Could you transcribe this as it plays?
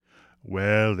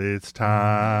Well, it's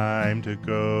time to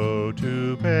go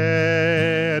to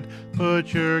bed.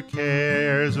 Put your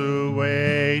cares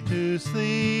away to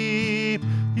sleep.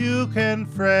 You can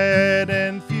fret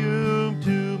and fume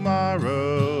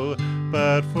tomorrow,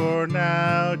 but for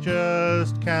now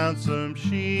just count some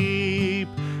sheep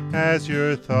as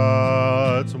your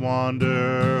thoughts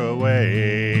wander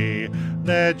away.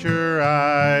 Let your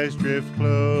eyes drift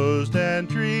closed and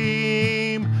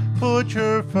dream. Put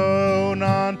your phone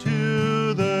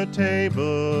onto the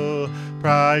table.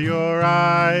 Pry your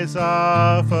eyes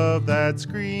off of that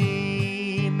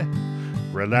screen.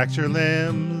 Relax your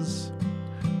limbs.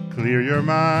 Clear your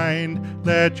mind.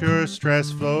 Let your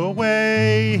stress flow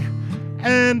away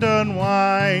and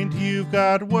unwind. You've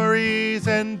got worries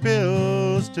and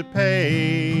bills to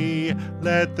pay.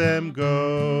 Let them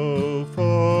go,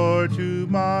 for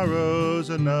tomorrow's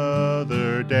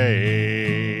another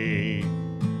day.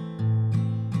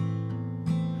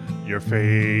 Your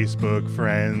Facebook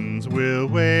friends will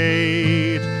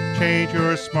wait. Change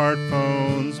your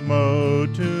smartphone's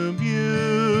mode to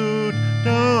mute.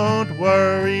 Don't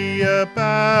worry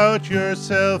about your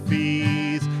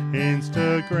selfies.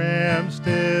 Instagram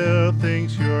still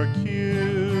thinks you're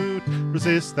cute.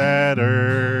 Resist that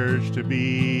urge to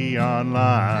be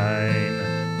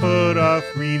online. Put off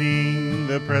reading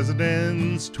the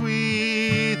president's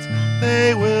tweets.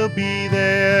 They will be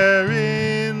there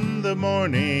in the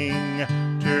morning.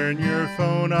 Turn your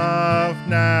phone off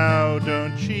now,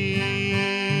 don't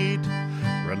cheat.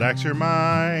 Relax your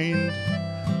mind.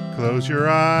 Close your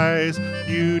eyes.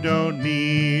 You don't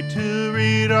need to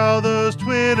read all those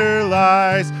Twitter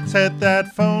lies. Set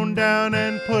that phone down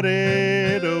and put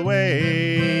it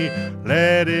away.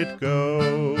 Let it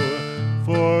go,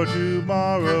 for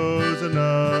tomorrow's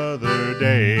another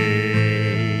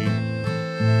day.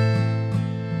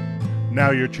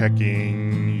 Now you're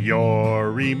checking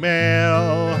your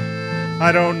email.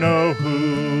 I don't know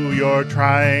who you're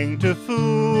trying to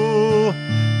fool.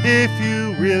 If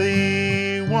you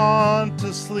really want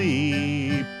to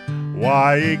sleep,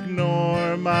 why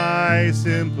ignore my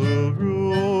simple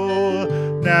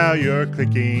rule? Now you're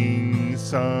clicking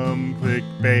some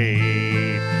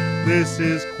clickbait. This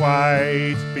is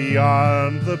quite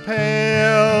beyond the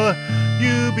pale.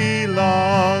 You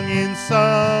belong in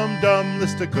some dumb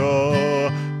listicle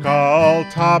called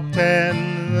Top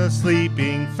 10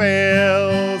 Sleeping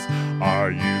Fails.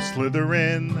 Are you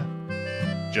Slytherin?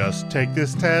 Just take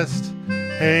this test.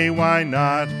 Hey, why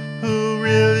not? Who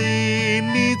really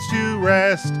needs to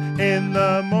rest? In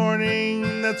the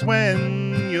morning, that's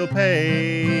when you'll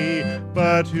pay.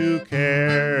 But who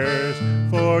cares?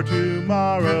 For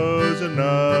tomorrow's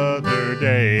another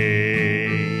day.